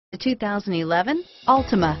The 2011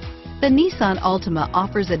 Altima. The Nissan Altima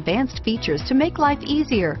offers advanced features to make life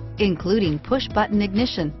easier, including push-button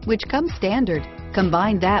ignition, which comes standard.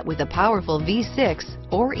 Combine that with a powerful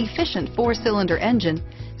V6 or efficient 4-cylinder engine,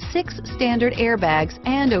 6 standard airbags,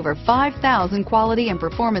 and over 5,000 quality and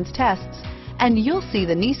performance tests, and you'll see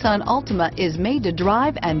the Nissan Altima is made to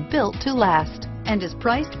drive and built to last, and is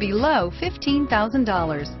priced below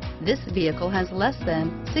 $15,000. This vehicle has less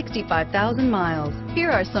than 65,000 miles.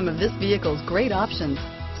 Here are some of this vehicle's great options: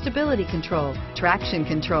 stability control, traction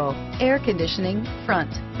control, air conditioning,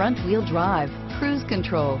 front-wheel drive, cruise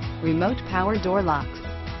control, remote power door locks,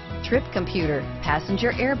 trip computer,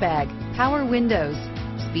 passenger airbag, power windows,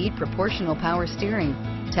 speed proportional power steering,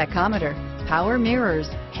 tachometer, power mirrors,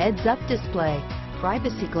 heads-up display,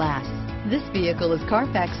 privacy glass. This vehicle is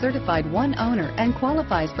CARFAX certified one owner and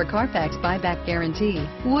qualifies for CARFAX buyback guarantee.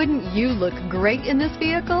 Wouldn't you look great in this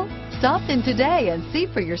vehicle? Stop in today and see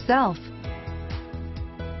for yourself.